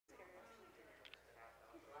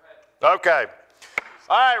Okay.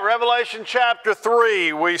 All right, Revelation chapter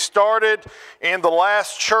 3. We started in the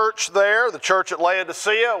last church there, the church at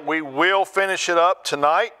Laodicea. We will finish it up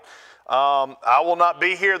tonight. I will not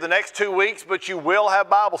be here the next 2 weeks, but you will have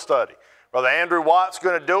Bible study. Brother Andrew Watt's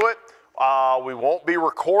going to do it. We won't be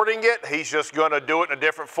recording it. He's just going to do it in a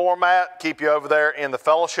different format, keep you over there in the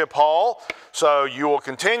fellowship hall. So you will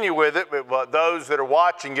continue with it, but those that are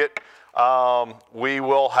watching it, we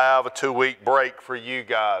will have a 2-week break for you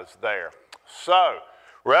guys there. So,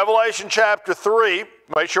 Revelation chapter 3,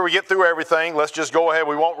 make sure we get through everything. Let's just go ahead.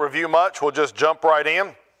 We won't review much. We'll just jump right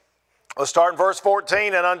in. Let's start in verse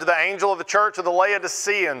 14. And unto the angel of the church of the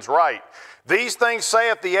Laodiceans write, These things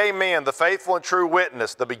saith the Amen, the faithful and true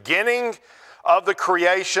witness, the beginning of the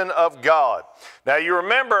creation of God. Now you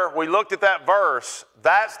remember, we looked at that verse.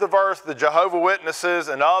 That's the verse the Jehovah's Witnesses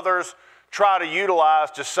and others try to utilize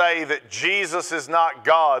to say that Jesus is not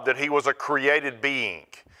God, that he was a created being.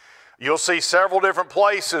 You'll see several different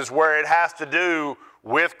places where it has to do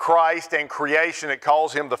with Christ and creation. It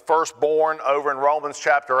calls him the firstborn over in Romans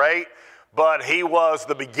chapter 8. But he was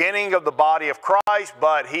the beginning of the body of Christ,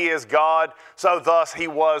 but he is God, so thus he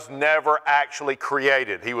was never actually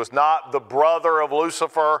created. He was not the brother of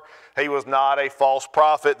Lucifer. He was not a false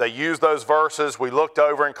prophet. They use those verses we looked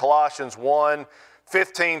over in Colossians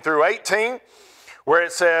 1:15 through 18, where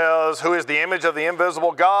it says, Who is the image of the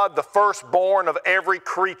invisible God, the firstborn of every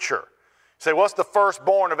creature. You say, what's the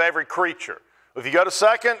firstborn of every creature? If you go to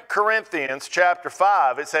 2 Corinthians chapter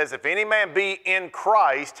 5, it says, If any man be in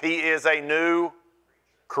Christ, he is a new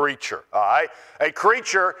creature. All right? A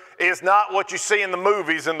creature is not what you see in the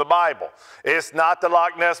movies in the Bible. It's not the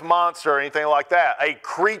Loch Ness Monster or anything like that. A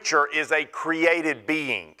creature is a created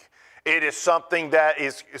being. It is something that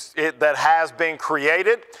that has been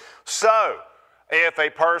created. So, if a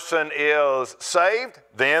person is saved,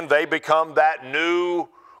 then they become that new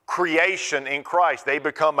creation in Christ. They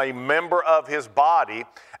become a member of his body,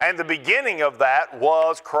 and the beginning of that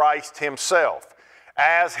was Christ himself.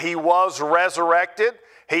 As he was resurrected,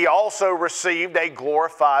 he also received a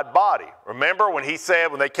glorified body. Remember when he said,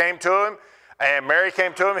 when they came to him, and Mary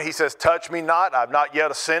came to him, and he says, Touch me not, I've not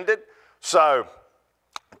yet ascended. So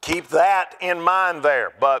keep that in mind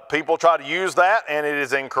there. But people try to use that, and it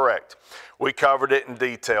is incorrect. We covered it in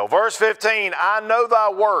detail. Verse 15, I know thy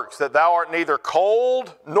works, that thou art neither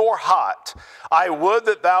cold nor hot. I would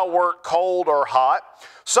that thou wert cold or hot.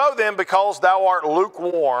 So then, because thou art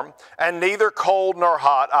lukewarm, and neither cold nor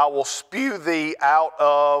hot, I will spew thee out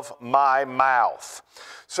of my mouth.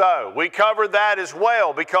 So, we covered that as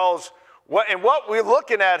well, because what we're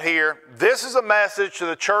looking at here, this is a message to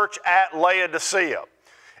the church at Laodicea.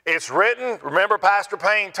 It's written, remember Pastor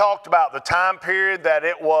Payne talked about the time period that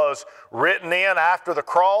it was written in after the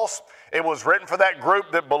cross. It was written for that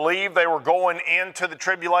group that believed they were going into the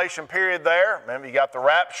tribulation period there. Remember, you got the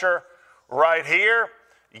rapture right here.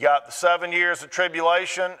 You got the 7 years of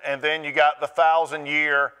tribulation, and then you got the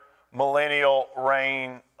 1,000-year millennial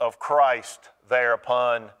reign of Christ there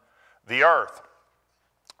upon the earth.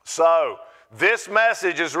 So, this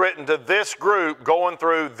message is written to this group going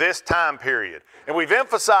through this time period. And we've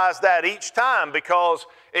emphasized that each time because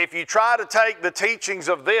if you try to take the teachings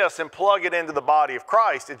of this and plug it into the body of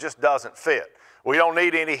Christ, it just doesn't fit. We don't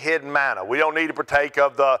need any hidden manna. We don't need to partake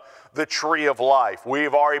of the tree of life.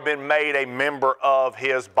 We've already been made a member of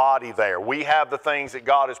his body there. We have the things that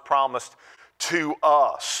God has promised to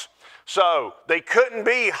us. So they couldn't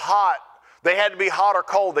be hot. They had to be hot or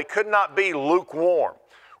cold. They could not be lukewarm.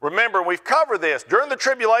 Remember, we've covered this. During the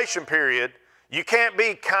tribulation period, you can't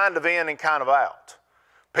be kind of in and kind of out.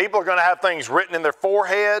 People are going to have things written in their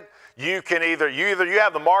forehead. You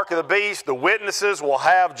have the mark of the beast. The witnesses will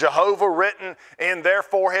have Jehovah written in their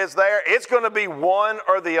foreheads there. It's going to be one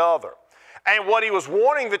or the other. And what he was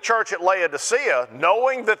warning the church at Laodicea,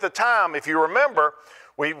 knowing that the time, if you remember,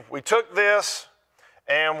 we took this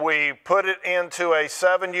and we put it into a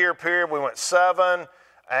 7-year period. We went 7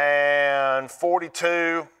 and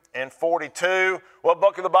 42 and 42. What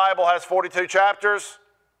book of the Bible has 42 chapters?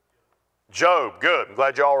 Job. Good. I'm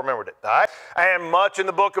glad you all remembered it. All right? And much in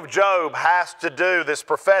the book of Job has to do, this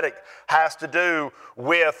prophetic has to do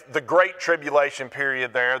with the great tribulation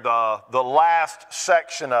period there, the last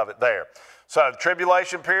section of it there. So the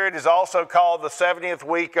tribulation period is also called the 70th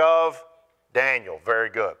week of Daniel. Very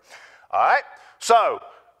good. All right? So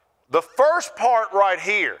the first part right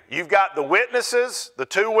here, you've got the witnesses, the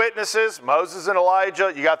 2 witnesses, Moses and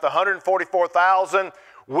Elijah. You got the 144,000.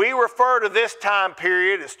 We refer to this time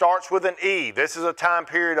period, it starts with an E. This is a time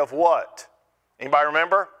period of what? Anybody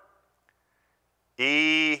remember?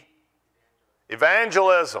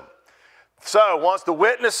 Evangelism. So once the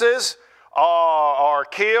witnesses are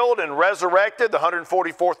killed and resurrected. The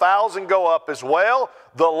 144,000 go up as well.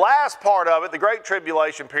 The last part of it, the Great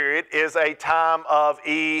Tribulation period, is a time of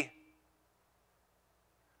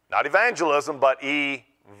not evangelism, but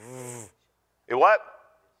what?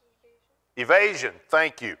 Evasion.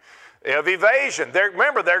 Thank you. Of evasion.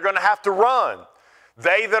 Remember, they're going to have to run.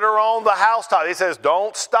 They that are on the housetop, he says,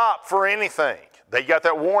 don't stop for anything. They got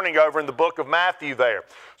that warning over in the book of Matthew there.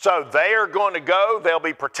 So they are going to go. They'll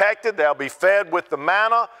be protected. They'll be fed with the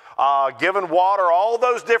manna, given water, all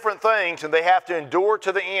those different things, and they have to endure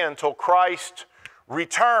to the end till Christ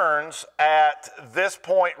returns at this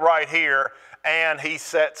point right here, and he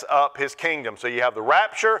sets up his kingdom. So you have the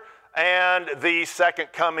rapture and the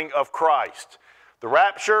second coming of Christ. The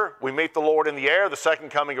rapture, we meet the Lord in the air. The second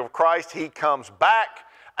coming of Christ, he comes back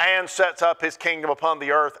and sets up his kingdom upon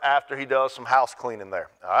the earth after he does some house cleaning there,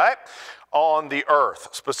 all right, on the earth,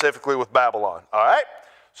 specifically with Babylon, all right?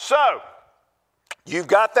 So you've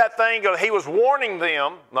got that thing of, he was warning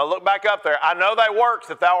them. Now look back up there. I know thy works,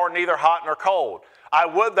 that thou art neither hot nor cold. I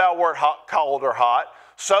would thou wert hot, cold or hot.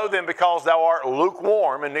 So then, because thou art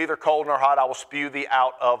lukewarm and neither cold nor hot, I will spew thee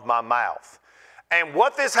out of my mouth. And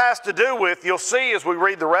what this has to do with, you'll see as we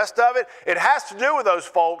read the rest of it, it has to do with those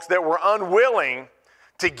folks that were unwilling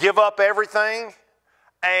to give up everything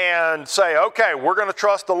and say, okay, we're going to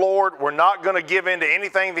trust the Lord. We're not going to give in to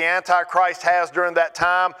anything the Antichrist has during that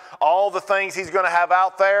time, all the things he's going to have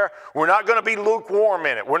out there. We're not going to be lukewarm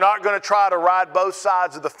in it. We're not going to try to ride both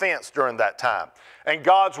sides of the fence during that time. And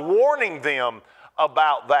God's warning them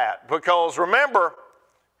about that, because remember,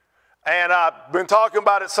 and I've been talking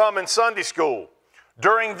about it some in Sunday school,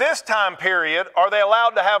 during this time period, are they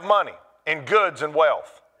allowed to have money and goods and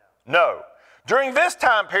wealth? No. During this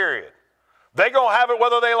time period, they're going to have it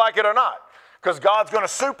whether they like it or not, because God's going to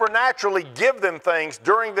supernaturally give them things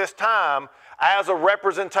during this time as a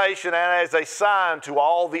representation and as a sign to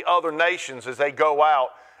all the other nations as they go out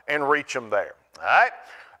and reach them there. All right?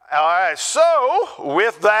 All right, so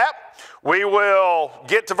with that, we will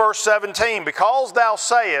get to verse 17. Because thou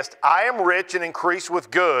sayest, I am rich and increase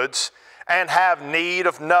with goods, and have need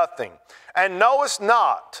of nothing, and knowest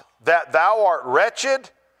not that thou art wretched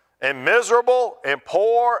and miserable and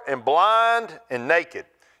poor and blind and naked.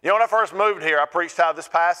 You know, when I first moved here, I preached out of this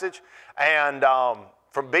passage, and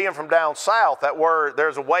from being from down south, that word,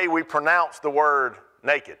 there's a way we pronounce the word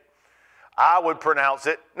naked. I would pronounce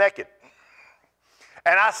it naked.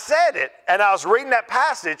 And I said it, and I was reading that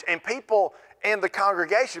passage, and people in the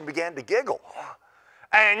congregation began to giggle.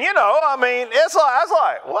 And, you know, I mean, I was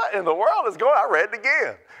like, what in the world is going on? I read it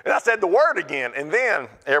again. And I said the word again. And then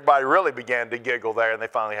everybody really began to giggle there, and they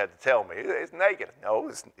finally had to tell me, it's naked. No,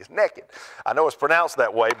 it's naked. I know it's pronounced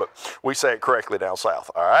that way, but we say it correctly down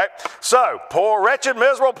south, all right? So, poor, wretched,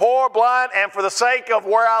 miserable, poor, blind, and for the sake of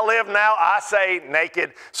where I live now, I say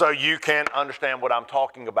naked, so you can understand what I'm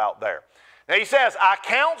talking about there. Now he says, I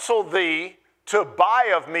counsel thee to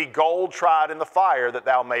buy of me gold tried in the fire, that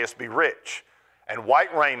thou mayest be rich, and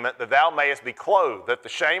white raiment, that thou mayest be clothed, that the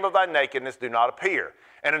shame of thy nakedness do not appear,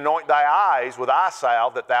 and anoint thy eyes with eye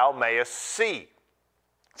salve, that thou mayest see.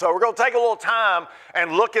 So we're going to take a little time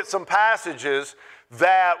and look at some passages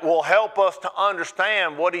that will help us to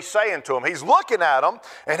understand what he's saying to them. He's looking at them,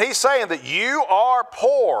 and he's saying that you are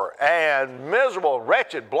poor and miserable,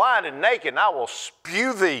 wretched, blind, and naked, and I will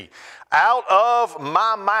spew thee out of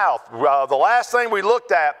my mouth. The last thing we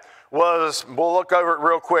looked at was, we'll look over it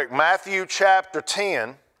real quick, Matthew chapter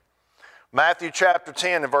 10. Matthew chapter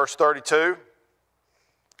 10 and verse 32,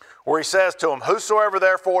 where he says to him, whosoever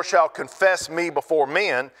therefore shall confess me before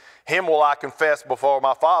men, him will I confess before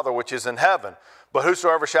my Father which is in heaven. But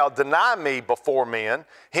whosoever shall deny me before men,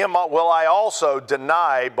 him will I also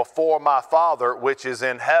deny before my Father which is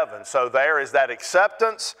in heaven. So there is that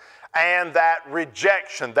acceptance and that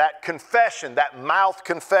rejection, that confession, that mouth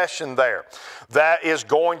confession there, that is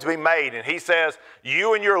going to be made. And he says,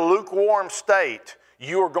 you in your lukewarm state,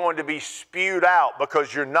 you are going to be spewed out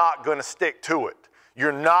because you're not going to stick to it.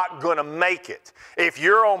 You're not going to make it. If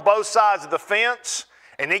you're on both sides of the fence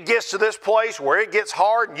and it gets to this place where it gets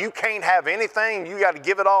hard and you can't have anything, you got to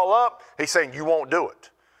give it all up, he's saying you won't do it.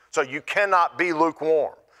 So you cannot be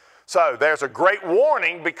lukewarm. So there's a great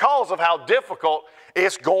warning because of how difficult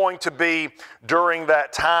it's going to be during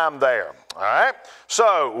that time there. All right?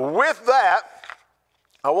 So with that,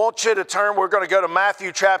 I want you to turn, we're going to go to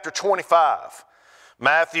Matthew chapter 25.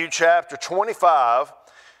 Matthew chapter 25.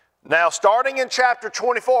 Now, starting in chapter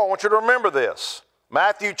 24, I want you to remember this.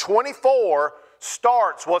 Matthew 24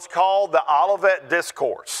 starts what's called the Olivet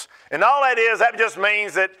Discourse. And all that is, that just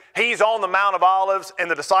means that he's on the Mount of Olives and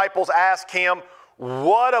the disciples ask him,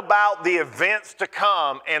 what about the events to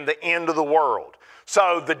come and the end of the world?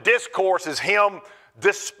 So the discourse is him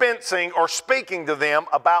dispensing or speaking to them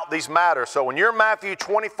about these matters. So when you're in Matthew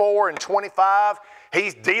 24 and 25,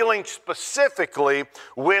 he's dealing specifically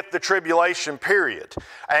with the tribulation period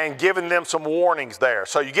and giving them some warnings there.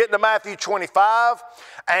 So you get into Matthew 25,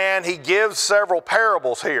 and he gives several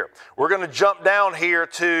parables here. We're going to jump down here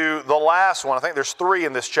to the last one. I think there's 3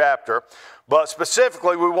 in this chapter, but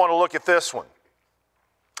specifically we want to look at this one.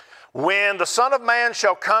 When the Son of Man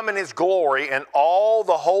shall come in his glory, and all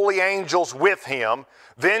the holy angels with him,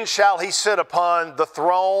 then shall he sit upon the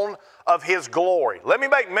throne of his glory. Let me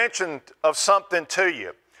make mention of something to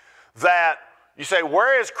you that you say,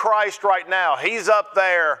 where is Christ right now? He's up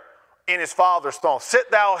there in his Father's throne. Sit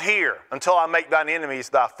thou here until I make thine enemies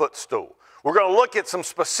thy footstool. We're going to look at some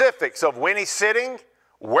specifics of when he's sitting,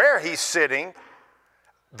 where he's sitting,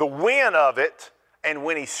 the when of it, and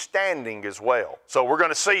when he's standing as well. So we're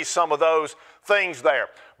going to see some of those things there.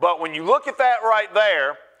 But when you look at that right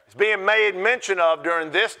there, it's being made mention of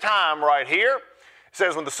during this time right here. It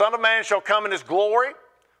says, when the Son of Man shall come in his glory,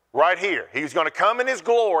 right here. He's going to come in his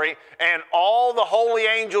glory, and all the holy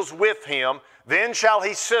angels with him, then shall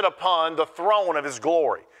he sit upon the throne of his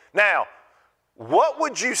glory. Now, what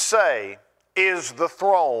would you say is the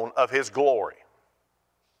throne of his glory?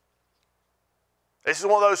 This is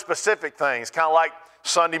one of those specific things, kind of like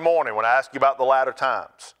Sunday morning when I ask you about the latter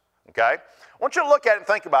times, okay? I want you to look at it and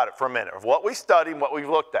think about it for a minute, of what we studied and what we've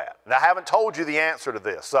looked at. And I haven't told you the answer to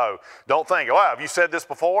this, so don't think, wow, have you said this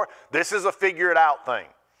before? This is a figure-it-out thing.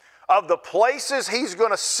 Of the places he's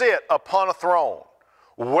going to sit upon a throne,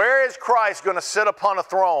 where is Christ going to sit upon a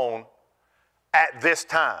throne at this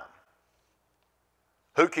time?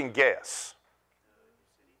 Who can guess?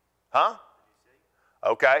 Huh?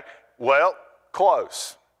 Okay, well,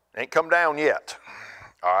 close. Ain't come down yet.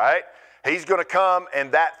 All right? He's going to come,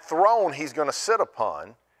 and that throne he's going to sit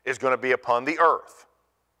upon is going to be upon the earth.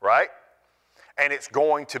 Right? And it's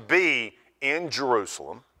going to be in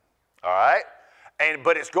Jerusalem. All right?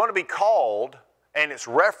 But it's going to be called, and it's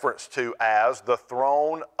referenced to as the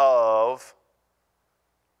throne of,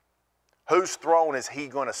 whose throne is he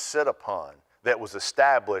going to sit upon that was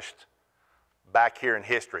established back here in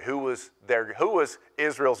history? Who was there? Who was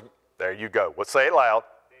Israel's? There you go. Let's say it loud.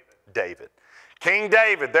 David. King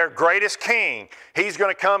David, their greatest king. He's going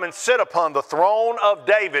to come and sit upon the throne of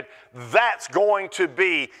David. That's going to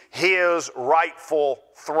be his rightful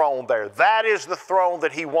throne there. That is the throne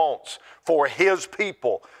that he wants for his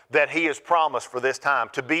people that he has promised for this time.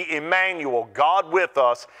 To be Emmanuel, God with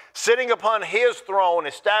us, sitting upon his throne,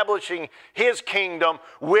 establishing his kingdom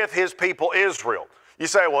with his people Israel. You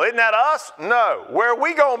say, well, isn't that us? No. Where are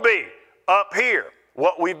we going to be? Up here.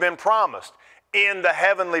 What we've been promised in the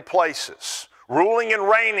heavenly places, ruling and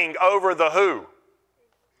reigning over the who?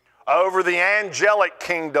 Over the angelic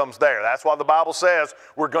kingdoms there. That's why the Bible says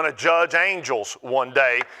we're going to judge angels one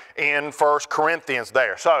day in 1 Corinthians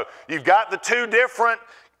there. So you've got the 2 different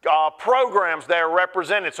programs there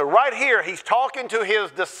represented. So right here, he's talking to his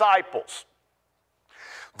disciples.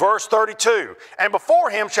 Verse 32, and before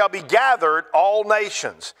him shall be gathered all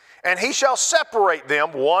nations, and he shall separate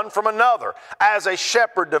them one from another, as a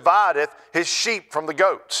shepherd divideth his sheep from the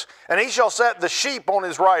goats. And he shall set the sheep on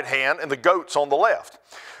his right hand, and the goats on the left.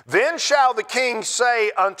 Then shall the king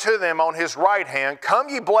say unto them on his right hand, come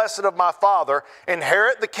ye blessed of my Father,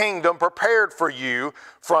 inherit the kingdom prepared for you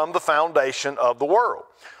from the foundation of the world.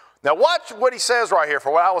 Now watch what he says right here.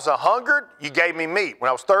 For when I was hungered, you gave me meat. When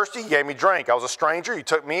I was thirsty, you gave me drink. I was a stranger, you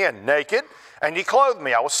took me in. Naked, and you clothed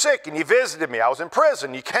me. I was sick, and you visited me. I was in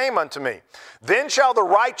prison, you came unto me. Then shall the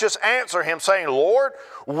righteous answer him, saying, Lord,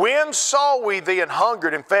 when saw we thee and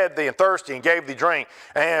hungered and fed thee and thirsty and gave thee drink,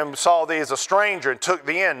 and saw thee as a stranger and took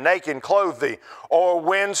thee in, naked and clothed thee? Or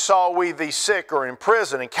when saw we thee sick or in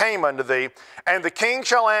prison and came unto thee? And the king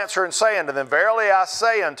shall answer and say unto them, verily I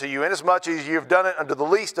say unto you, inasmuch as ye have done it unto the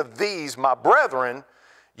least of these, my brethren,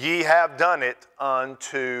 ye have done it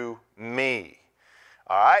unto me.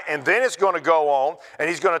 All right, and then it's going to go on, and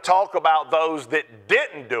he's going to talk about those that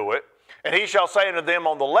didn't do it. And he shall say unto them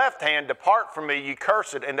on the left hand, depart from me, ye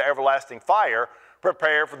cursed, into everlasting fire,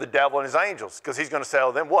 prepare for the devil and his angels. Because he's going to say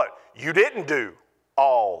to them, what? You didn't do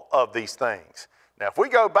all of these things. Now, if we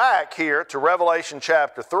go back here to Revelation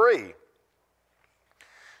chapter 3,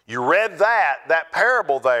 you read that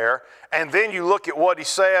parable there, and then you look at what he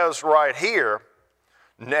says right here.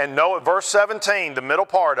 And know it, verse 17, the middle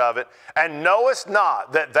part of it, and knowest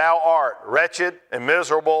not that thou art wretched and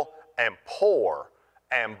miserable and poor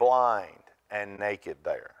and blind and naked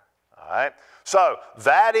there. All right? So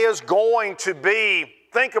that is going to be,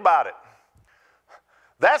 think about it.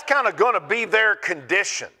 That's kind of going to be their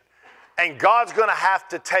condition. And God's going to have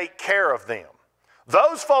to take care of them.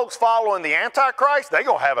 Those folks following the Antichrist, they're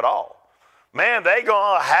going to have it all. Man, they're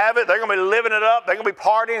going to have it. They're going to be living it up. They're going to be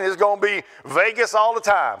partying. It's going to be Vegas all the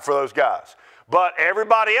time for those guys. But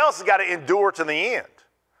everybody else has got to endure to the end.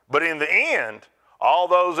 But in the end, all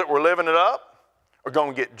those that were living it up are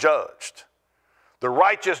going to get judged. The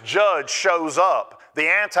righteous judge shows up. The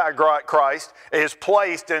Antichrist is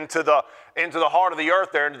placed into the heart of the earth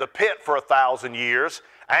there, into the pit for 1,000 years.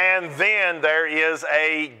 And then there is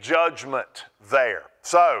a judgment there.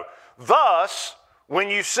 So, thus, when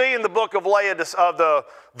you see in the book of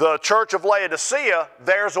the church of Laodicea,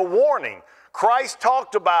 there's a warning. Christ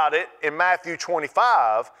talked about it in Matthew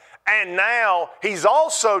 25, and now he's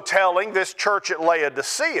also telling this church at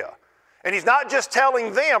Laodicea. And he's not just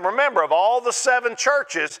telling them. Remember, of all the 7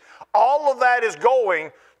 churches, all of that is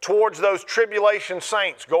going towards those tribulation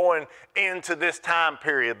saints going into this time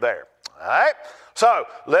period there. All right? So,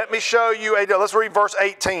 let me show you, let's read verse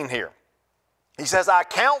 18 here. He says, I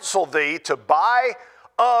counsel thee to buy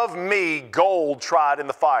of me gold tried in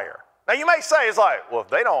the fire. Now, you may say, it's like, well, if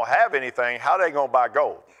they don't have anything, how are they going to buy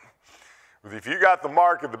gold? If you got the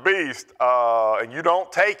mark of the beast and you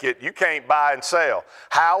don't take it, you can't buy and sell.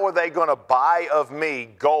 How are they going to buy of me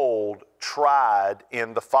gold tried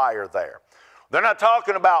in the fire there? They're not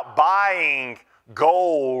talking about buying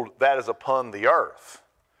gold that is upon the earth.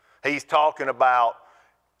 He's talking about,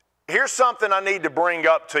 here's something I need to bring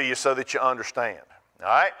up to you so that you understand. All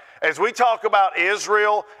right? As we talk about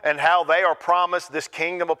Israel and how they are promised this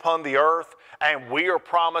kingdom upon the earth, and we are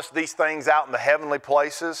promised these things out in the heavenly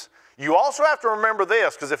places, you also have to remember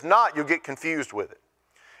this, because if not, you'll get confused with it.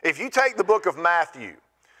 If you take the book of Matthew,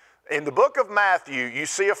 in the book of Matthew, you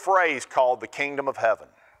see a phrase called the kingdom of heaven.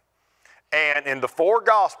 And in the 4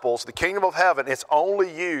 Gospels, the kingdom of heaven is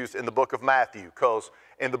only used in the book of Matthew, because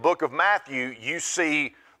in the book of Matthew, you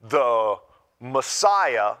see the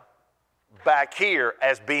Messiah back here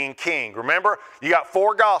as being king. Remember, you got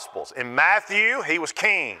 4 Gospels. In Matthew, he was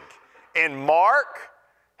king. In Mark,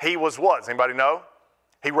 he was what? Does anybody know?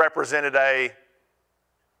 He represented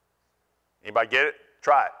anybody get it?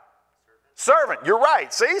 Try it. Servant. You're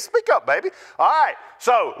right. See, speak up, baby. All right.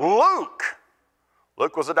 So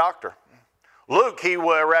Luke was a doctor. Luke, he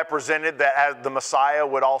represented that as the Messiah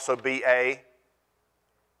would also be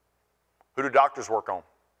who do doctors work on?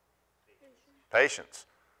 Patients.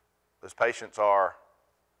 Those patients are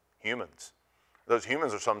humans. Those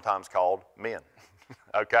humans are sometimes called men.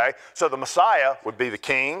 Okay? So the Messiah would be the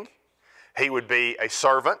king. He would be a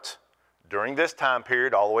servant during this time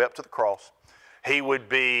period all the way up to the cross. He would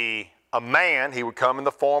be a man. He would come in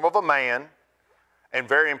the form of a man. And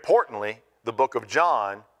very importantly, the book of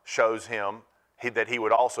John shows him that he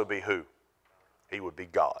would also be who? He would be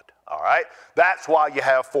God. All right? That's why you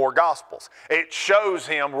have 4 Gospels. It shows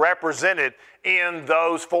him represented in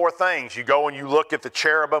those 4 things. You go and you look at the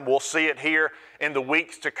cherubim. We'll see it here in the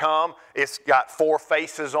weeks to come. It's got 4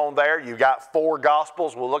 faces on there. You've got 4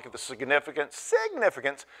 Gospels. We'll look at the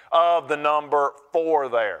significance of the number 4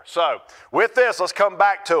 there. So, with this, let's come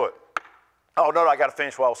back to it. Oh, no, I got to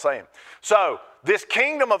finish what I was saying. So, this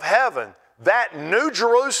kingdom of heaven, that New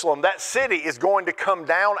Jerusalem, that city is going to come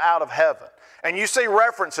down out of heaven. And you see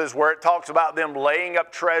references where it talks about them laying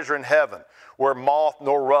up treasure in heaven, where moth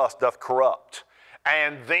nor rust doth corrupt.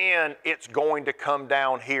 And then it's going to come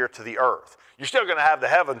down here to the earth. You're still going to have the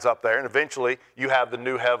heavens up there, and eventually you have the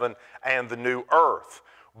new heaven and the new earth.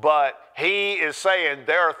 But he is saying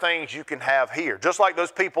there are things you can have here. Just like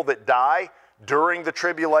those people that die during the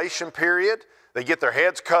tribulation period, they get their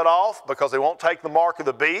heads cut off because they won't take the mark of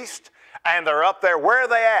the beast, and they're up there. Where are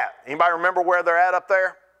they at? Anybody remember where they're at up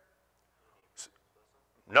there?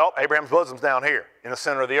 Nope, Abraham's bosom's down here in the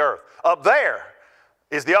center of the earth. Up there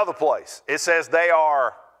is the other place. It says they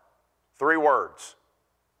are 3 words.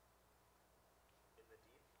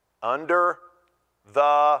 Under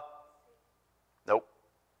the, nope.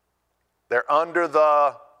 They're under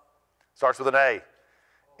the, starts with an A.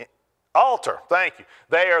 Altar, thank you.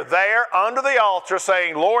 They are there under the altar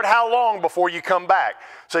saying, Lord, how long before you come back?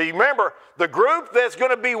 So you remember, the group that's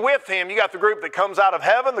going to be with him, you got the group that comes out of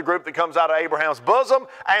heaven, the group that comes out of Abraham's bosom,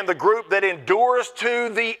 and the group that endures to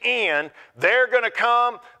the end. They're going to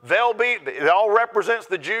come, it all represents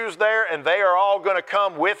the Jews there, and they are all going to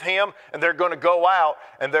come with him, and they're going to go out,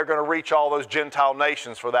 and they're going to reach all those Gentile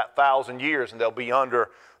nations for that 1,000 years, and they'll be under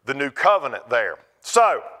the new covenant there.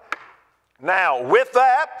 So, now, with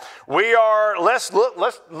that, let's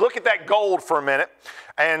look at that gold for a minute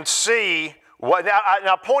and see what. Now,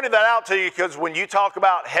 I pointed that out to you because when you talk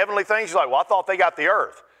about heavenly things, you're like, well, I thought they got the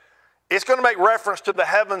earth. it's going to make reference to the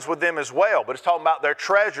heavens with them as well, but it's talking about their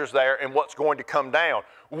treasures there and what's going to come down.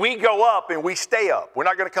 We go up and we stay up. We're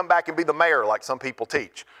not going to come back and be the mayor like some people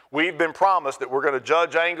teach. We've been promised that we're going to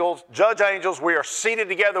judge angels. We are seated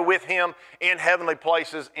together with him in heavenly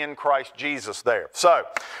places in Christ Jesus there. So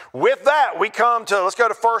with that, we come to, let's go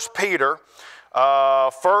to 1 Peter.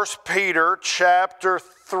 1 Peter chapter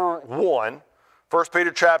 1. 1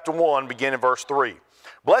 Peter chapter 1, beginning verse 3.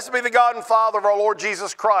 Blessed be the God and Father of our Lord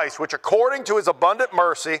Jesus Christ, which according to his abundant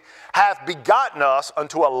mercy hath begotten us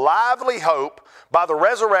unto a lively hope by the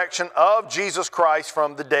resurrection of Jesus Christ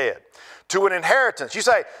from the dead, to an inheritance. You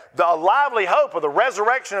say, the lively hope of the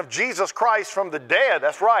resurrection of Jesus Christ from the dead.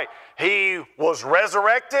 That's right. He was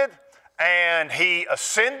resurrected and he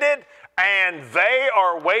ascended, and they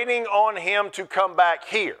are waiting on him to come back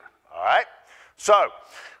here. All right? So,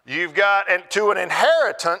 you've got to an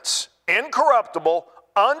inheritance, incorruptible,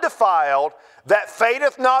 undefiled, that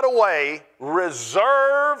fadeth not away,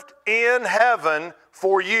 reserved in heaven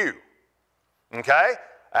for you. Okay?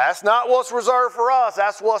 That's not what's reserved for us.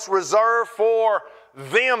 That's what's reserved for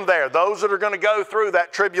them there, those that are going to go through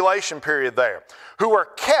that tribulation period there, who are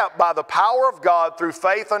kept by the power of God through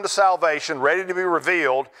faith unto salvation, ready to be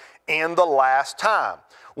revealed in the last time.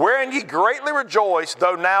 Wherein ye greatly rejoice,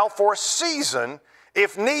 though now for a season,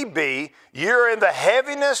 if need be, you're in the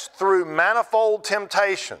heaviness through manifold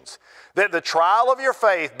temptations, that the trial of your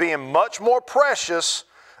faith, being much more precious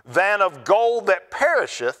than of gold that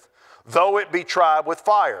perisheth, though it be tried with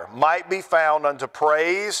fire, might be found unto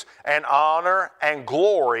praise and honor and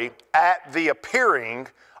glory at the appearing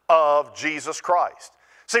of Jesus Christ.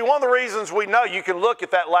 See, one of the reasons we know, you can look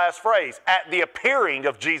at that last phrase, at the appearing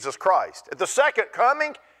of Jesus Christ. At the second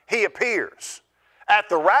coming, he appears. At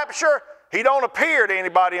the rapture, he don't appear to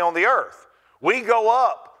anybody on the earth. We go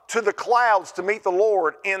up to the clouds to meet the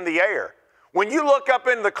Lord in the air. When you look up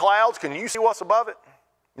into the clouds, can you see what's above it?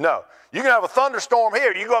 No. You can have a thunderstorm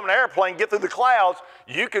here. You go up in an airplane, get through the clouds,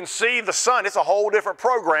 you can see the sun. It's a whole different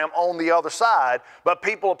program on the other side, but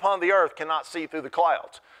people upon the earth cannot see through the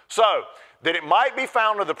clouds. So, that it might be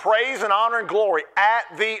found to the praise and honor and glory at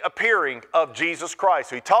the appearing of Jesus Christ.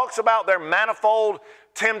 So he talks about their manifold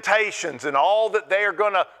temptations and all that they are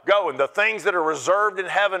going to go, and the things that are reserved in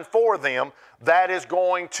heaven for them, that is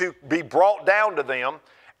going to be brought down to them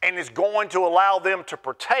and is going to allow them to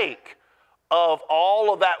partake of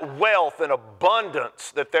all of that wealth and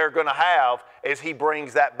abundance that they're going to have as he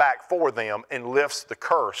brings that back for them and lifts the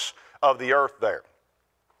curse of the earth there.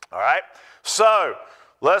 All right? So,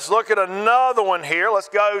 let's look at another one here. Let's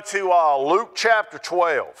go to Luke chapter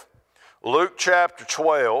 12. Luke chapter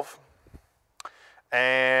 12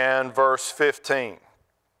 and verse 15.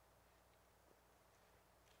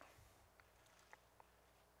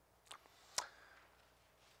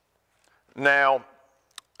 Now,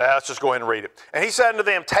 let's just go ahead and read it. And he said unto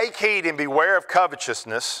them, take heed and beware of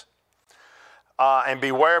covetousness,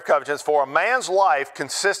 for a man's life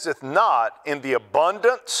consisteth not in the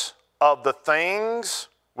abundance of the things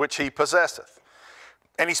which he possesseth.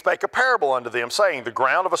 And he spake a parable unto them, saying, the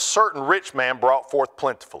ground of a certain rich man brought forth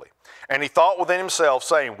plentifully. And he thought within himself,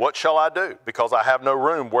 saying, what shall I do? Because I have no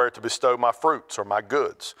room where to bestow my fruits or my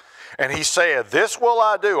goods. And he said, this will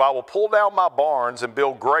I do. I will pull down my barns and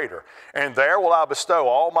build greater, and there will I bestow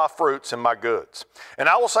all my fruits and my goods. And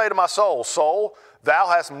I will say to my soul, soul, thou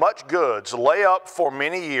hast much goods, lay up for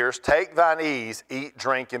many years, take thine ease, eat,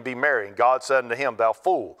 drink, and be merry. And God said unto him, thou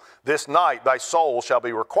fool, this night thy soul shall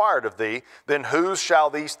be required of thee, then whose shall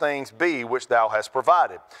these things be which thou hast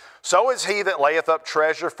provided? So is he that layeth up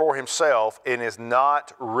treasure for himself and is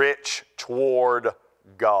not rich toward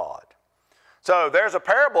God. So there's a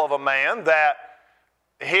parable of a man that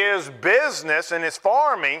his business and his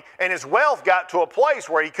farming and his wealth got to a place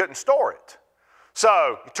where he couldn't store it.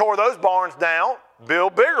 So he tore those barns down,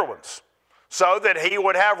 built bigger ones, so that he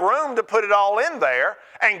would have room to put it all in there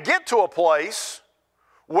and get to a place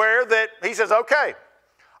where that he says, okay,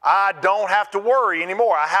 I don't have to worry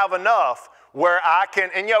anymore. I have enough where I can,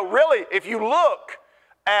 and really, if you look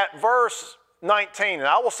at verse 19, and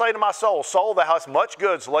I will say to my soul, soul, thou hast much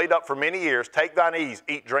goods laid up for many years, take thine ease,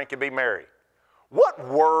 eat, drink, and be merry. What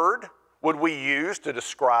word would we use to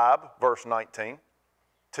describe verse 19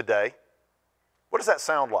 today? What does that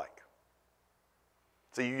sound like?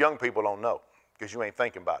 See, you young people don't know because you ain't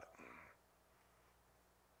thinking about it.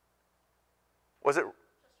 Was it?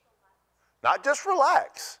 Not just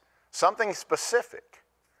relax, something specific,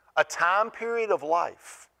 a time period of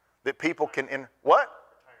life that people can, what?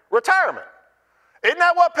 Retirement. Isn't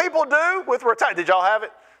that what people do with retirement? Did y'all have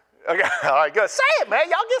it? Okay, all right, good. Say it, man.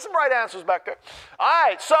 Y'all get some right answers back there. All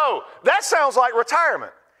right, so that sounds like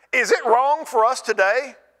retirement. Is it wrong for us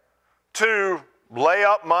today to lay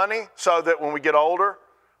up money so that when we get older,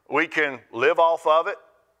 we can live off of it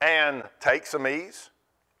and take some ease?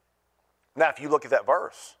 Now, if you look at that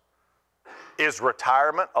verse, is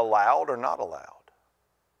retirement allowed or not allowed?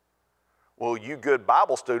 Well, you good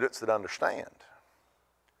Bible students that understand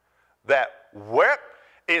that, where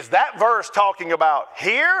is that verse talking about?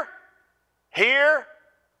 Here, here,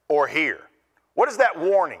 or here? What is that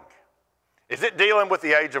warning? Is it dealing with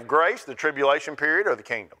the age of grace, the tribulation period, or the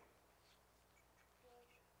kingdom?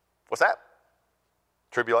 What's that?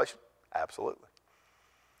 Tribulation? Absolutely.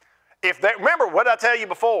 Remember what I tell you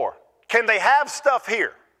before. Can they have stuff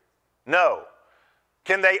here? No.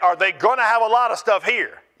 Are they going to have a lot of stuff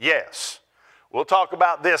here? Yes. We'll talk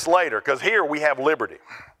about this later, because here we have liberty.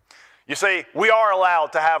 You see, we are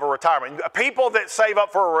allowed to have a retirement. People that save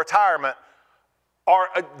up for a retirement,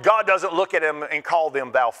 God doesn't look at them and call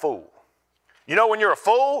them thou fool. You know when you're a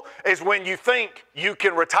fool is when you think you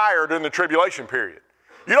can retire during the tribulation period.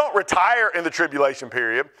 You don't retire in the tribulation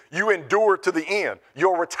period. You endure to the end.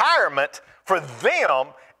 Your retirement for them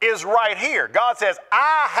is right here. God says,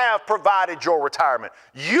 I have provided your retirement.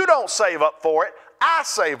 You don't save up for it. I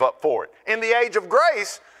save up for it. In the age of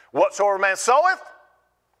grace, whatsoever man soweth,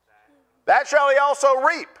 that shall he also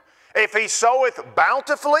reap. If he soweth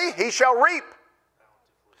bountifully, he shall reap.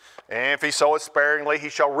 And if he soweth sparingly, he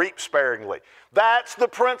shall reap sparingly. That's the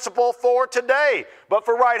principle for today. But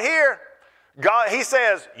for right here, God, he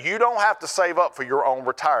says, you don't have to save up for your own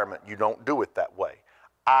retirement. You don't do it that way.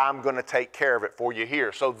 I'm going to take care of it for you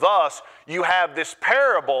here. So thus, you have this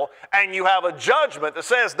parable and you have a judgment that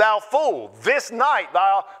says, thou fool, this night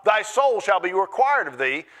thy soul shall be required of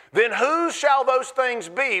thee. Then whose shall those things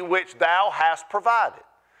be which thou hast provided?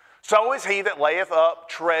 So is he that layeth up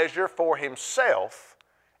treasure for himself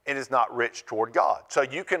and is not rich toward God. So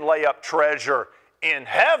you can lay up treasure in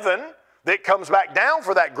heaven that comes back down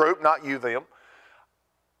for that group, not you, them.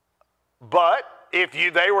 But if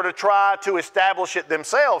they were to try to establish it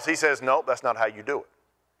themselves, he says, nope, that's not how you do it.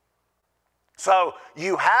 So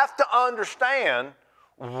you have to understand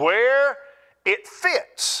where it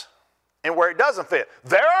fits and where it doesn't fit.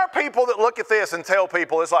 There are people that look at this and tell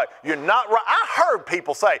people, it's like, you're not right. I heard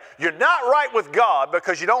people say, you're not right with God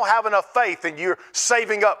because you don't have enough faith and you're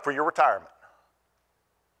saving up for your retirement.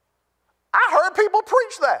 I heard people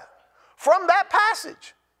preach that from that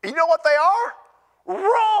passage. You know what they are?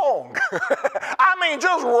 Wrong. I mean,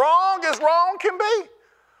 just wrong as wrong can be.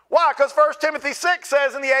 Why? Because 1 Timothy 6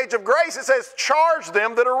 says in the age of grace, it says, charge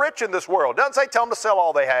them that are rich in this world. It doesn't say tell them to sell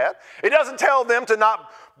all they had. It doesn't tell them to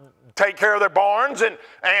not take care of their barns and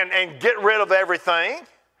get rid of everything.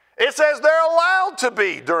 It says they're allowed to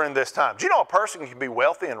be during this time. Do you know a person can be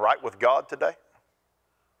wealthy and right with God today?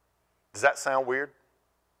 Does that sound weird?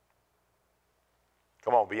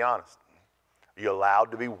 Come on, be honest. Are you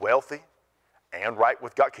allowed to be wealthy and right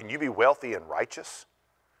with God? Can you be wealthy and righteous?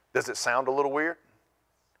 Does it sound a little weird?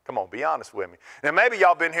 Come on, be honest with me. Now, maybe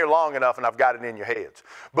y'all been here long enough and I've got it in your heads.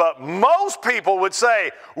 But most people would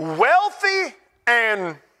say wealthy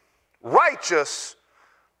and righteous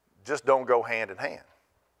just don't go hand in hand.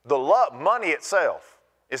 Money itself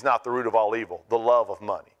is not the root of all evil, the love of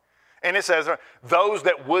money. And it says those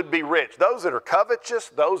that would be rich, those that are covetous,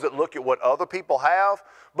 those that look at what other people have,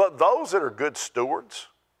 but those that are good stewards.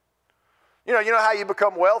 You know how you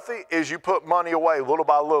become wealthy is you put money away little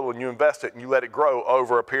by little and you invest it and you let it grow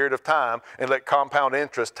over a period of time and let compound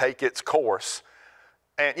interest take its course.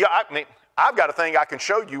 And I've got a thing I can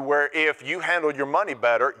show you where if you handle your money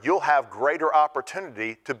better, you'll have greater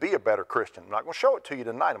opportunity to be a better Christian. I'm not going to show it to you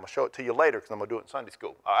tonight. I'm going to show it to you later because I'm going to do it in Sunday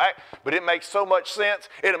school. All right? But it makes so much sense.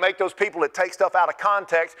 It'll make those people that take stuff out of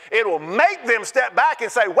context, it will make them step back and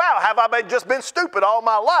say, wow, have I just been stupid all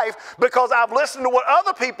my life because I've listened to what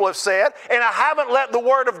other people have said and I haven't let the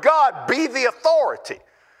Word of God be the authority.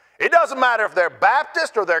 It doesn't matter if they're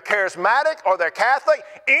Baptist or they're charismatic or they're Catholic.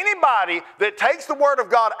 Anybody that takes the Word of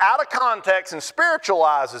God out of context and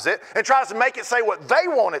spiritualizes it and tries to make it say what they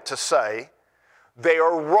want it to say, they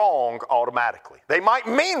are wrong automatically. They might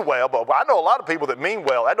mean well, but I know a lot of people that mean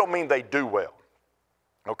well. That don't mean they do well.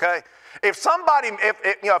 Okay? If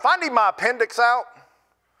I need my appendix out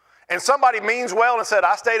and somebody means well and said,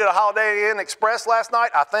 I stayed at a Holiday Inn Express last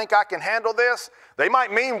night, I think I can handle this, they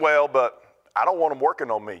might mean well, but I don't want them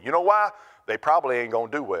working on me. You know why? They probably ain't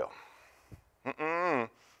going to do well.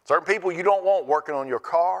 Certain people you don't want working on your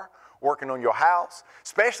car, working on your house,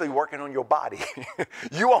 especially working on your body.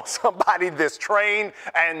 You want somebody that's trained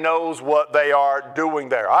and knows what they are doing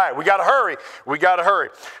there. All right, we got to hurry. We got to hurry.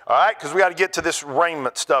 All right, because we got to get to this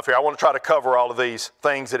raiment stuff here. I want to try to cover all of these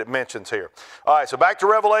things that it mentions here. All right, so back to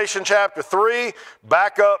Revelation chapter 3,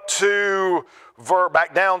 back down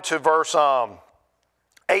to verse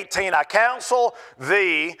 18, I counsel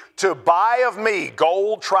thee to buy of me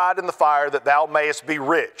gold tried in the fire, that thou mayest be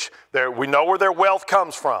rich. We know where their wealth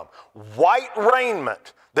comes from. White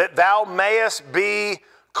raiment, that thou mayest be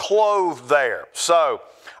clothed there. So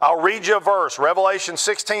I'll read you a verse. Revelation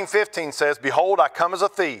 16:15 says, Behold, I come as a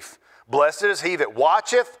thief. Blessed is he that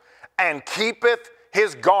watcheth and keepeth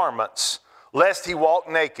his garments, lest he walk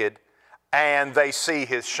naked and they see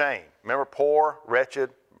his shame. Remember, poor,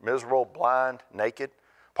 wretched, miserable, blind, naked.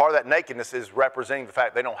 Part of that nakedness is representing the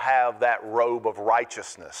fact they don't have that robe of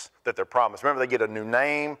righteousness that they're promised. Remember, they get a new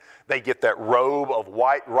name. They get that robe of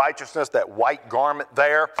white righteousness, that white garment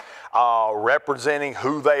there, representing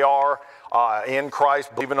who they are in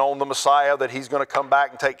Christ, believing on the Messiah, that he's going to come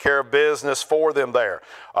back and take care of business for them there.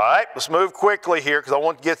 All right, let's move quickly here because I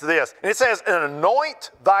want to get to this. And it says, and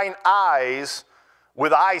anoint thine eyes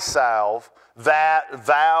with eye salve, that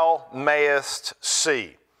thou mayest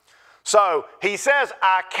see. So he says,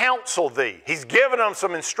 I counsel thee. He's giving them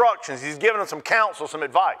some instructions. He's giving them some counsel, some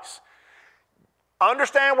advice.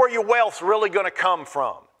 Understand where your wealth's really going to come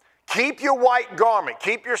from. Keep your white garment.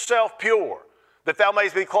 Keep yourself pure, that thou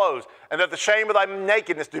mayest be clothed, and that the shame of thy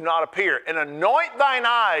nakedness do not appear. And anoint thine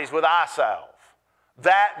eyes with eye salve,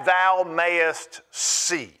 that thou mayest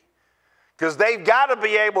see. Because they've got to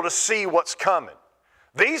be able to see what's coming.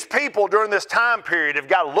 These people during this time period have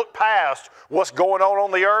got to look past what's going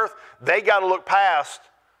on the earth. They got to look past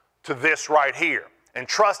to this right here and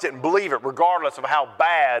trust it and believe it regardless of how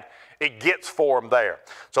bad it gets for them there.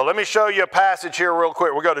 So let me show you a passage here real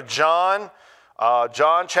quick. We'll go to John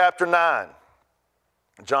chapter 9.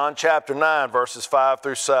 John chapter 9, verses 5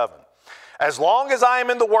 through 7. As long as I am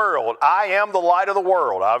in the world, I am the light of the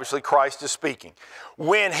world. Obviously, Christ is speaking.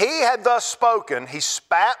 When he had thus spoken, he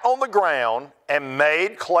spat on the ground and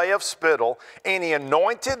made clay of spittle, and he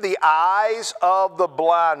anointed the eyes of the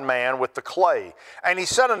blind man with the clay. And he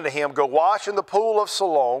said unto him, Go wash in the pool of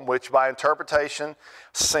Siloam, which by interpretation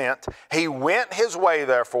sent. He went his way,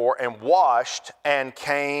 therefore, and washed and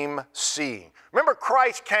came seeing. Remember,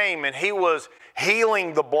 Christ came and he was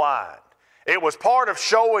healing the blind. It was part of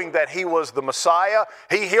showing that he was the Messiah.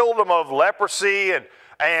 He healed them of leprosy and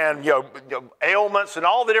ailments and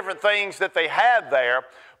all the different things that they had there.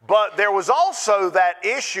 But there was also that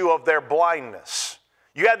issue of their blindness.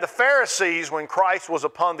 You had the Pharisees when Christ was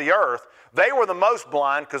upon the earth. They were the most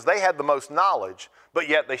blind because they had the most knowledge, but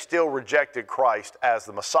yet they still rejected Christ as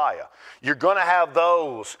the Messiah. You're going to have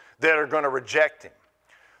those that are going to reject him.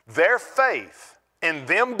 Their faith in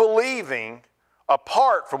them believing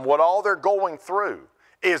apart from what all they're going through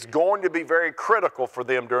is going to be very critical for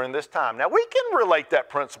them during this time. Now, we can relate that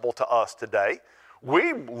principle to us today.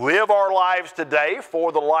 We live our lives today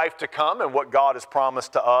for the life to come and what God has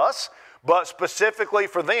promised to us, but specifically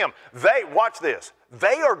for them, watch this,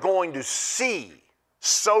 they are going to see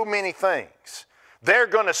so many things. They're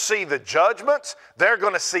going to see the judgments. They're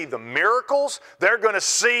going to see the miracles. They're going to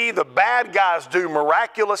see the bad guys do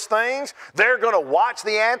miraculous things. They're going to watch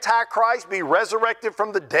the Antichrist be resurrected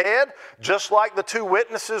from the dead, just like the two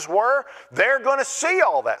witnesses were. They're going to see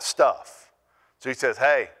all that stuff. So he says,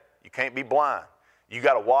 hey, you can't be blind. You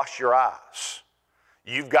got to wash your eyes.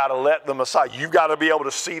 You've got to let the Messiah, you've got to be able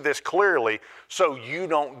to see this clearly so you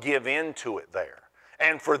don't give in to it there.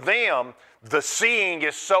 And for them, the seeing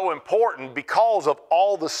is so important because of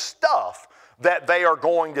all the stuff that they are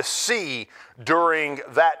going to see during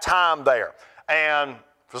that time there. And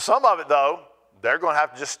for some of it, though, they're going to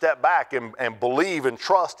have to just step back and believe and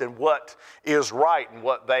trust in what is right and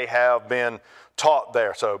what they have been taught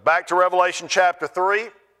there. So back to Revelation chapter 3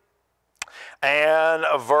 and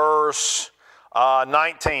verse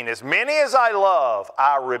 19. As many as I love,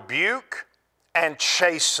 I rebuke and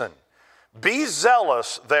chasten. Be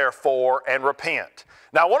zealous, therefore, and repent.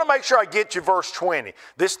 Now, I want to make sure I get you verse 20.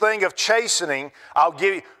 This thing of chastening, I'll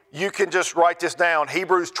give you, you can just write this down.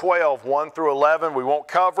 Hebrews 12, 1 through 11. We won't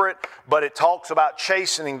cover it, but it talks about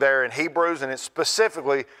chastening there in Hebrews, and it's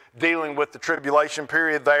specifically dealing with the tribulation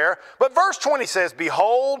period there. But verse 20 says,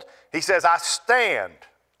 Behold, he says, I stand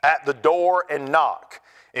at the door and knock.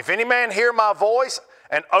 If any man hear my voice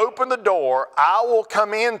and open the door, I will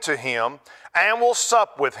come in to him and will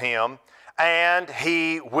sup with him, and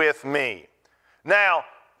he with me. Now,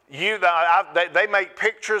 they make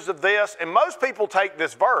pictures of this, and most people take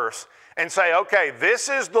this verse and say, okay, this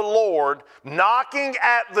is the Lord knocking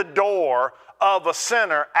at the door of a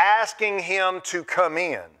sinner, asking him to come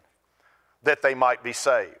in that they might be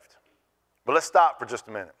saved. But let's stop for just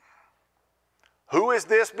a minute. Who is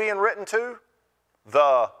this being written to?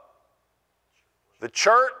 The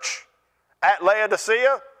church at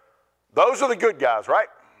Laodicea. Those are the good guys, right?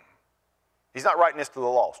 He's not writing this to the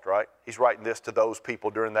lost, right? He's writing this to those people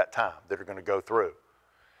during that time that are going to go through.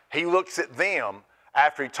 He looks at them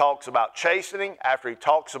after he talks about chastening, after he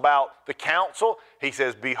talks about the counsel. He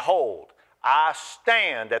says, behold, I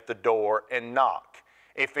stand at the door and knock.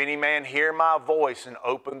 If any man hear my voice and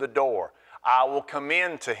open the door, I will come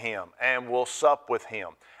in to him and will sup with him,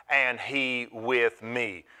 and he with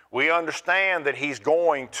me. We understand that he's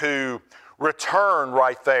going to return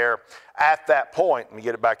right there at that point. Let me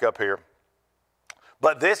get it back up here.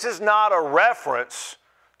 But this is not a reference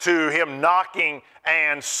to him knocking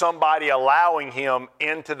and somebody allowing him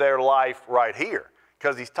into their life right here,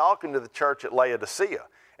 because he's talking to the church at Laodicea.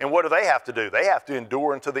 And what do they have to do? They have to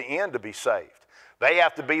endure until the end to be saved. They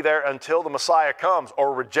have to be there until the Messiah comes,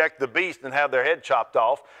 or reject the beast and have their head chopped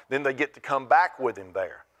off. Then they get to come back with him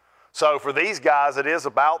there. So for these guys, it is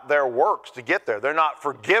about their works to get there. They're not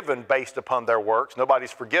forgiven based upon their works.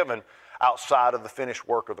 Nobody's forgiven outside of the finished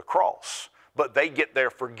work of the cross. But they get their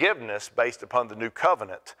forgiveness based upon the new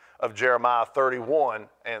covenant of Jeremiah 31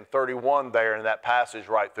 and 31 there in that passage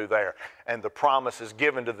right through there. And the promise is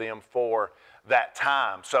given to them for that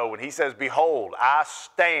time. So when he says, behold, I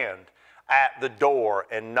stand at the door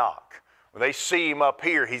and knock. When they see him up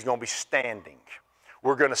here, he's going to be standing.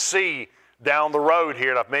 We're going to see down the road here,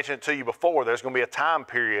 and I've mentioned it to you before, there's going to be a time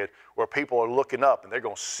period where people are looking up and they're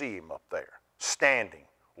going to see him up there, standing,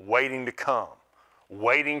 waiting to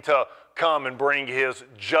come and bring his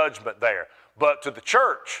judgment there. But to the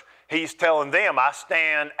church, he's telling them, I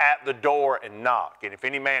stand at the door and knock. And if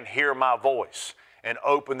any man hear my voice and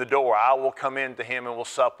open the door, I will come in to him and will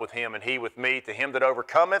sup with him, and he with me. To him that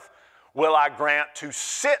overcometh will I grant to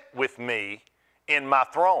sit with me in my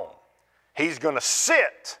throne. He's going to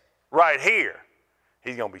sit right here.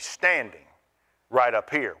 He's going to be standing right up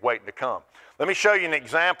here, waiting to come. Let me show you an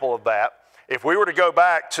example of that. If we were to go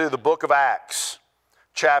back to the book of Acts,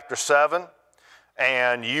 chapter 7,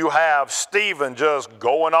 and you have Stephen just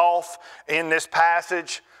going off in this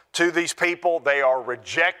passage to these people. They are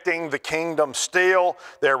rejecting the kingdom still.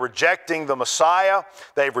 They're rejecting the Messiah.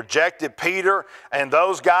 They've rejected Peter and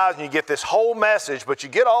those guys, and you get this whole message, but you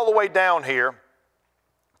get all the way down here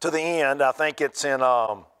to the end. I think it's in,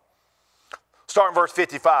 starting verse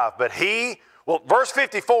 55. Verse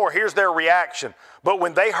 54, here's their reaction. But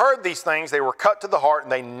when they heard these things, they were cut to the heart,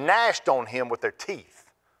 and they gnashed on him with their teeth.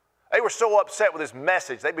 They were so upset with his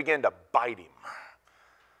message, they began to bite him.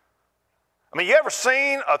 I mean, you ever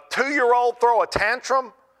seen a 2-year-old throw a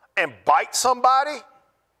tantrum and bite somebody?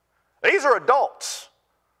 These are adults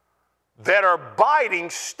that are biting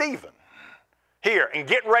Stephen here and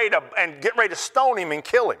getting ready to stone him and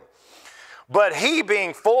kill him. But he,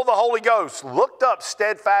 being full of the Holy Ghost, looked up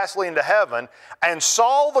steadfastly into heaven and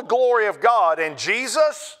saw the glory of God, and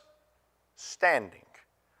Jesus standing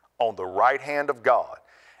on the right hand of God,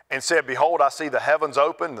 and said, behold, I see the heavens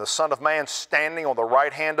open, and the Son of Man standing on the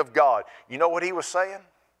right hand of God. You know what he was saying?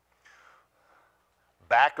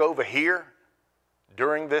 Back over here,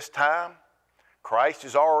 during this time, Christ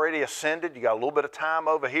is already ascended. You got a little bit of time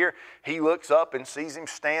over here. He looks up and sees him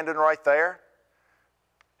standing right there.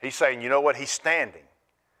 He's saying, you know what? He's standing.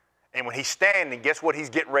 And when he's standing, guess what he's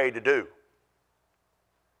getting ready to do?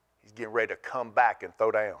 He's getting ready to come back and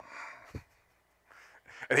throw down.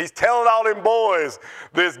 And he's telling all them boys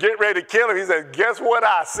that's getting ready to kill him, he says, guess what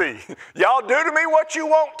I see? Y'all do to me what you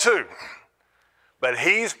want to. But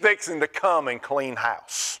he's fixing to come and clean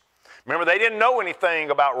house. Remember, they didn't know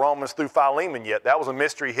anything about Romans through Philemon yet. That was a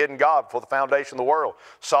mystery hidden God before the foundation of the world.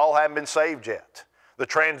 Saul hadn't been saved yet. The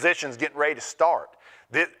transition's getting ready to start.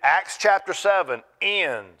 Acts chapter 7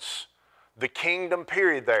 ends the kingdom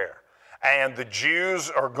period there. And the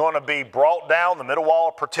Jews are going to be brought down, the middle wall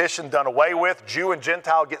of partition done away with. Jew and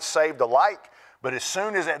Gentile get saved alike. But as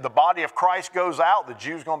soon as the body of Christ goes out, the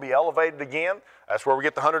Jews are going to be elevated again. That's where we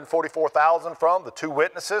get the 144,000 from, the 2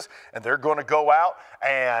 witnesses. And they're going to go out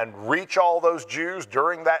and reach all those Jews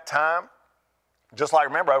during that time. Just like,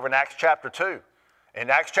 remember, over in Acts chapter 2.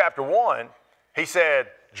 In Acts chapter 1, he said,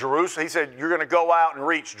 you're going to go out and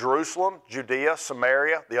reach Jerusalem, Judea,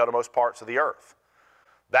 Samaria, the uttermost parts of the earth.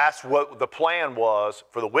 That's what the plan was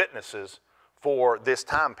for the witnesses for this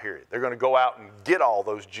time period. They're going to go out and get all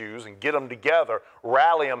those Jews and get them together,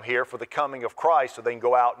 rally them here for the coming of Christ so they can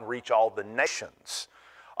go out and reach all the nations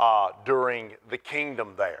during the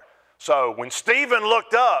kingdom there. So when Stephen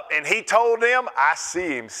looked up and he told them, I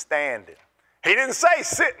see him standing. He didn't say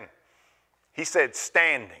sitting. He said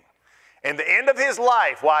standing. In the end of his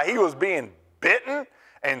life, while he was being bitten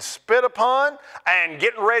and spit upon and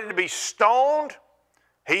getting ready to be stoned,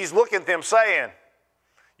 he's looking at them saying,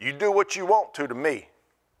 you do what you want to me.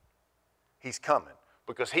 He's coming,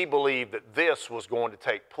 because he believed that this was going to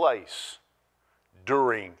take place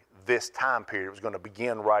during this time period. It was going to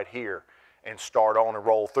begin right here and start on and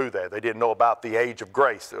roll through there. They didn't know about the age of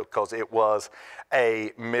grace because it was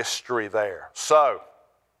a mystery there. So,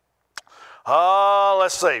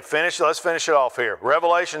 let's see. Let's finish it off here.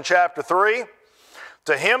 Revelation chapter 3.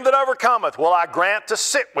 To him that overcometh will I grant to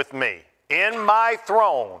sit with me in my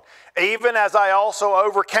throne, even as I also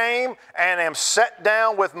overcame and am set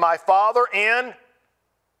down with my Father in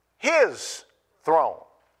his throne.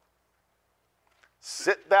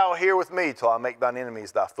 Sit thou here with me till I make thine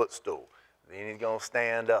enemies thy footstool. Then he's going to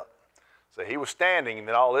stand up. So he was standing, and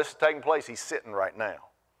then all this is taking place. He's sitting right now.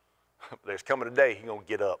 There's coming a day he's going to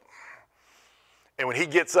get up. And when he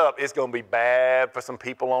gets up, it's going to be bad for some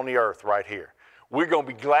people on the earth right here. We're going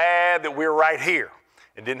to be glad that we're right here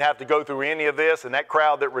and didn't have to go through any of this. And that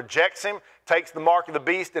crowd that rejects him, takes the mark of the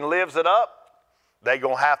beast and lives it up, they're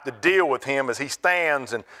going to have to deal with him as he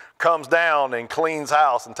stands and comes down and cleans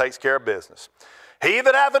house and takes care of business. He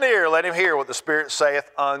that hath an ear, let him hear what the Spirit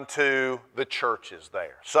saith unto the churches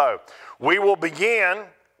there. So we will begin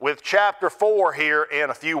with chapter 4 here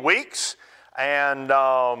in a few weeks and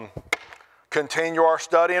continue our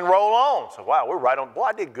study and roll on. So wow, we're right on. Boy,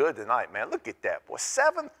 I did good tonight, man. Look at that, boy.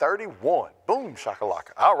 7:31. Boom,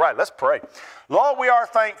 shakalaka. All right, let's pray. Lord, we are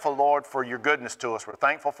thankful, Lord, for your goodness to us. We're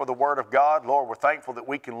thankful for the Word of God. Lord, we're thankful that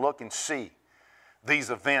we can look and see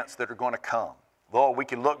these events that are going to come. Lord, we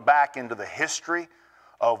can look back into the history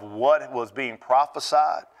of what was being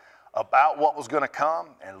prophesied about what was going to come.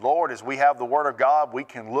 And Lord, as we have the Word of God, we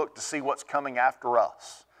can look to see what's coming after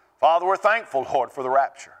us. Father, we're thankful, Lord, for the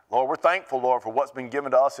rapture. Lord, we're thankful, Lord, for what's been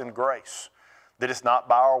given to us in grace, that it's not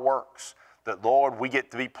by our works, that, Lord, we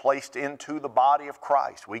get to be placed into the body of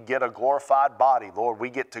Christ. We get a glorified body, Lord. We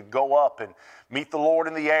get to go up and meet the Lord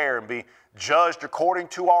in the air and be judged according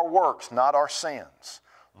to our works, not our sins.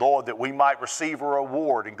 Lord, that we might receive a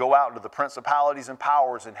reward and go out into the principalities and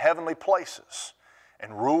powers in heavenly places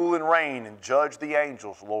and rule and reign and judge the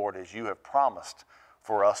angels, Lord, as you have promised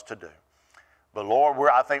for us to do. But Lord,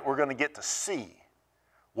 I think we're going to get to see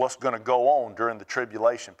what's going to go on during the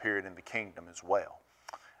tribulation period in the kingdom as well.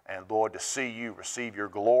 And Lord, to see you receive your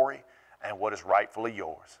glory and what is rightfully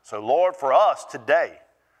yours. So Lord, for us today,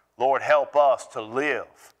 Lord, help us to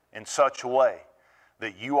live in such a way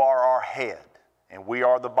that you are our head and we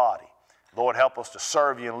are the body. Lord, help us to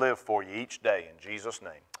serve you and live for you each day in Jesus'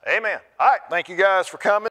 name. Amen. All right, thank you guys for coming.